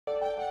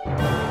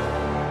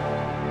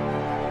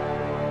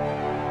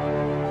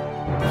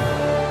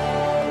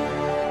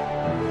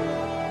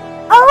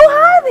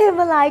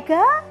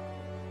Malika,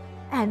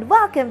 and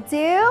welcome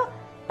to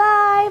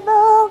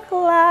Bible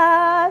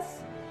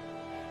class.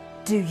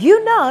 Do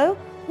you know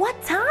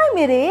what time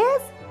it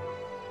is?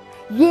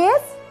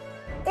 Yes,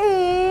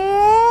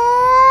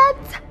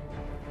 it's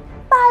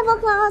Bible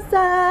class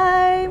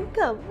time.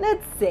 Come,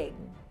 let's sing.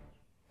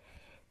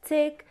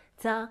 Tick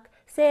tock,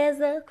 says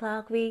the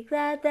clock, we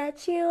glad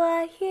that you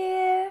are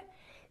here.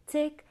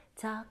 Tick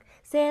tock,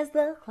 says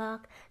the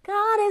clock,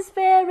 God is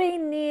very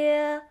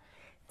near.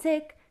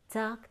 Tick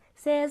tock,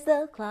 says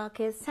the clock,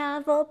 it's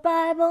time for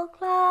Bible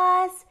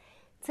class.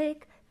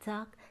 Tick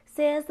tock,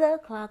 says the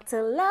clock,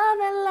 to love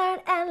and learn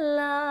and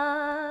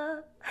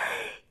love.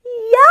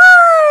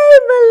 Yay,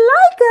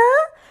 Malika!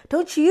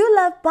 Don't you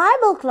love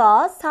Bible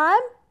class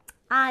time?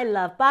 I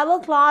love Bible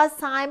class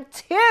time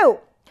too.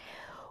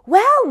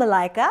 Well,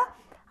 Malika,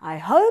 I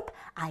hope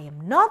I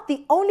am not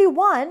the only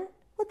one,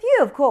 with you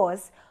of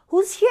course,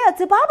 who's here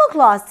to Bible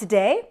class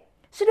today.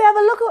 Should we have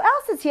a look who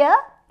else is here?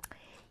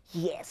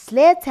 Yes,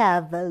 let's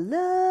have a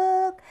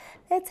look.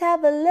 Let's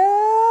have a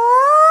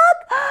look.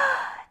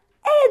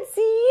 It's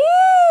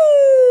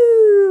you!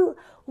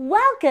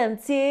 Welcome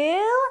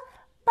to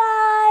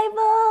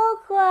Bible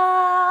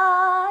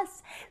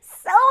class.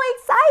 So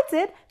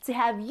excited to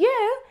have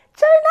you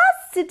join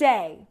us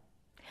today.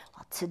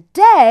 Well,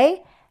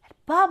 today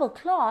at Bible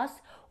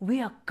class,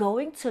 we are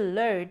going to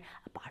learn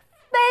about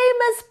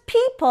famous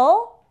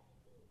people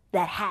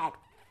that had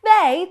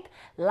faith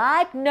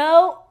like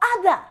no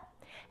other.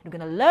 And we're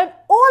going to learn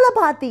all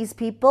about these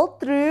people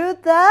through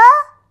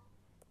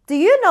do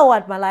you know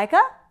what,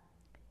 Malika?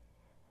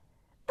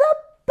 The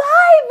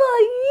Bible,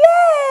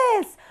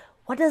 yes!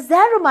 What does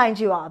that remind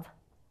you of?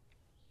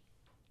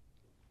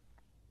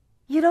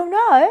 You don't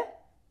know?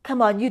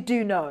 Come on, you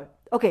do know.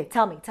 Okay,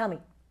 tell me.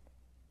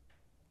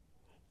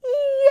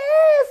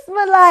 Yes,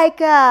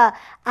 Malika,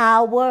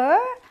 our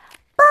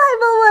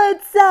Bible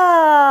word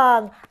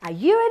song. Are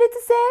you ready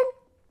to sing?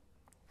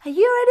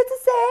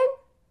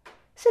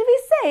 Should we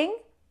sing?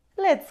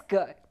 Let's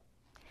go.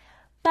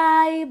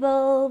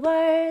 Bible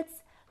words,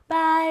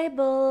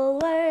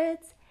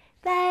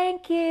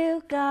 thank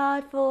you,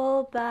 God,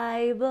 for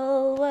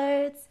Bible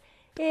words.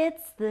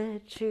 It's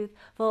the truth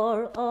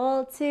for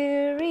all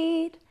to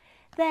read.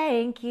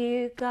 Thank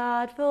you,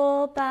 God,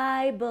 for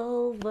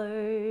Bible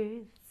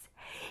words.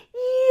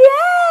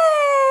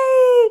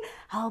 Yay!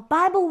 Our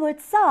Bible word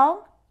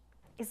song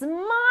is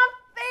my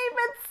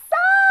favorite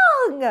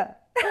song.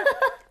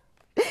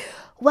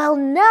 Well,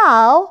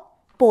 now,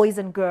 boys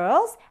and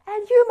girls,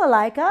 and you,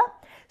 Malika,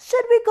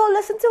 should we go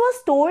listen to a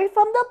story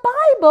from the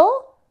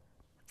Bible?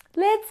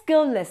 Let's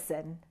go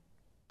listen.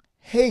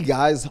 Hey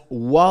guys,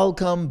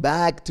 welcome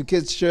back to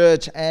Kids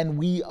Church, and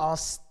we are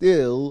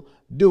still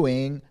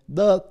doing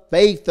the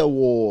Faith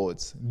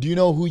Awards. Do you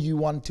know who you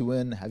want to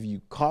win? Have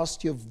you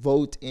cast your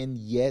vote in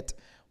yet?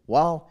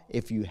 Well,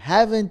 if you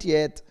haven't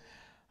yet,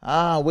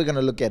 we're going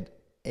to look at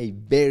a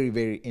very,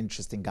 very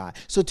interesting guy.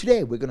 So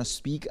today we're going to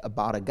speak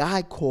about a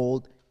guy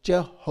called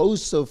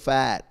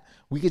Jehoshaphat.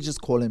 We could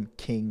just call him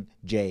King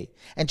J.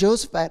 And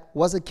Jehoshaphat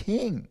was a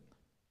king.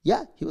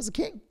 Yeah, he was a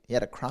king. He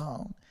had a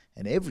crown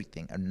and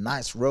everything, a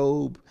nice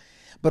robe.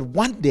 But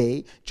one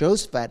day,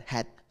 Jehoshaphat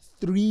had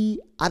 3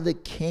 other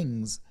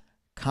kings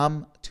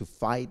come to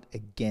fight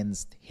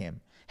against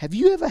him. Have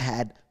you ever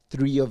had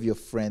 3 of your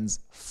friends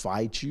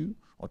fight you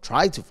or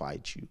try to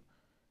fight you?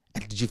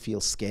 And did you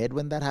feel scared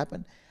when that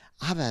happened?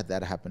 I've had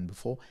that happen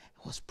before.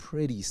 It was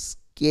pretty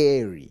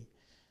scary.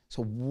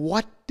 So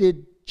what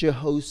did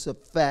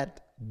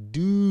Jehoshaphat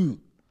do?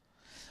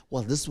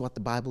 Well, this is what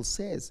the Bible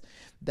says,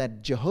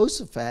 that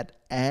Jehoshaphat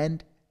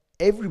and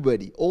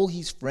everybody, all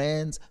his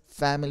friends,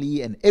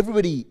 family, and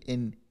everybody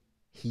in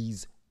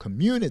his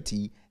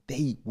community,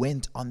 they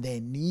went on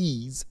their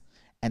knees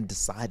and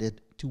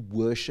decided to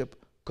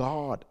worship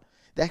God.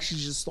 They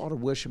actually just started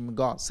worshiping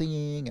God,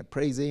 singing and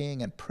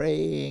praising and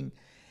praying.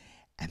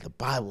 And the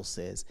Bible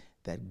says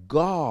that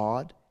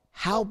God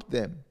helped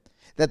them,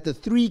 that the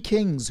 3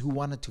 kings who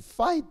wanted to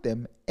fight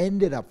them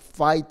ended up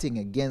fighting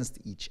against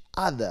each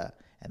other.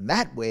 And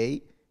that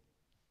way,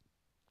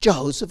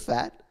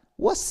 Jehoshaphat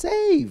was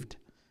saved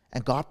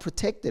and God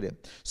protected him.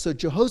 So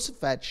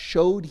Jehoshaphat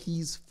showed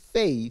his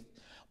faith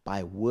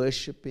by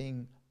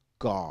worshiping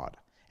God.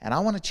 And I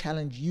want to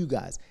challenge you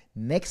guys,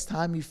 next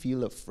time you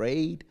feel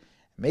afraid,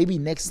 maybe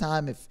next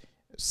time if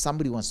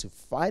somebody wants to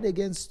fight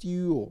against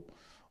you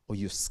or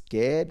you're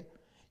scared,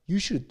 you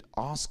should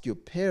ask your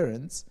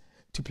parents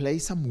to play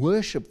some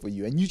worship for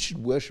you, and you should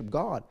worship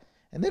God.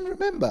 And then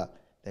remember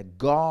that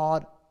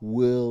God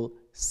will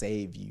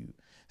save you.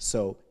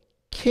 So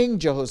King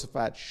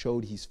Jehoshaphat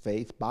showed his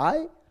faith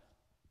by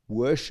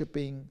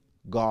worshiping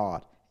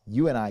God.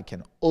 You and I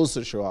can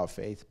also show our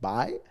faith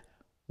by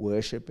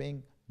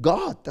worshiping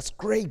God. That's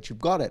great. You've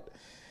got it.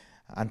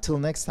 Until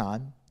next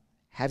time,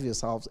 have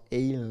yourselves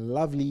a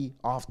lovely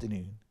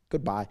afternoon.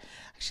 Goodbye.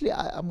 Actually,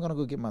 I'm going to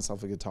go get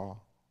myself a guitar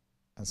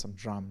and some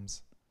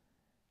drums.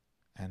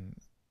 And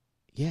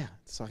yeah,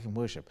 so I can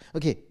worship.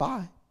 Okay,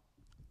 bye.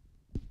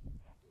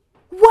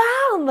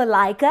 Wow,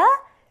 Malika!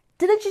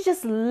 Didn't you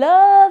just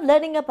love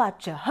learning about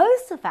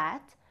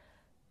Jehoshaphat?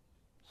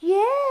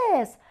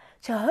 Yes,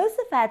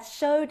 Jehoshaphat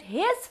showed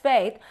his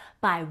faith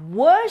by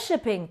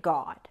worshiping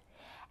God.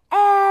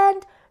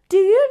 And do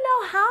you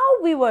know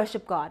how we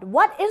worship God?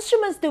 What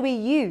instruments do we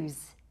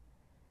use?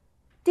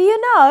 Do you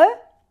know?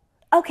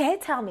 Okay,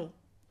 tell me.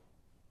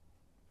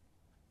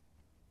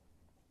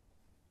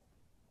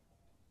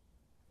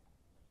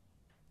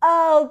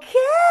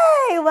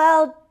 Okay,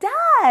 well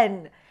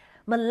done.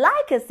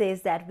 Malika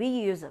says that we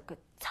use a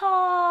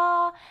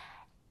guitar,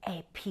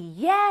 a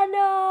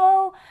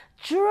piano,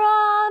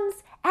 drums,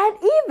 and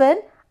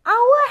even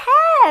our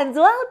hands.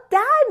 Well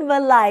done,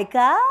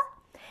 Malika.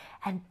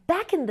 And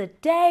back in the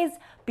days,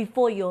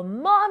 before your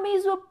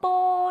mommies were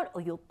born,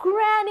 or your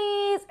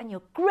grannies and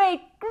your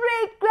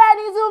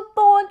great-great-grannies were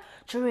born,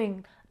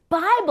 during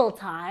Bible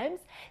times,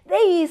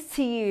 they used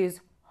to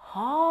use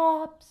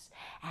harps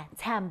and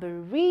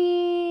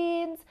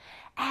tambourines,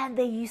 and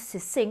they used to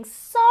sing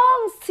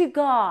songs to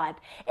God.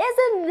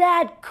 Isn't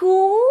that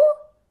cool?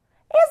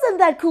 Isn't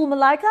that cool,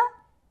 Malika?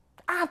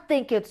 I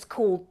think it's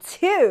cool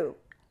too.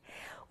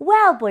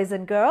 Well, boys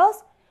and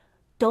girls,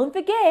 don't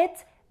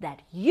forget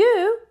that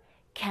you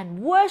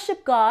can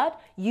worship God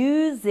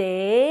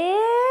using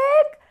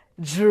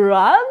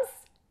drums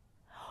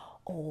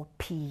or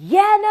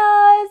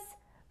pianos,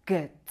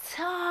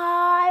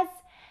 guitars,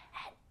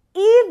 and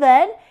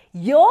even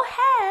your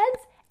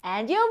hands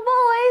and your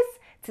voice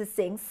to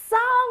sing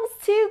songs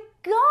to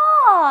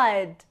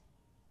God.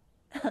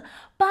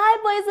 Bye,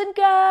 boys and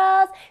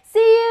girls. See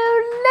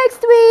you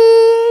next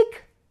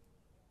week.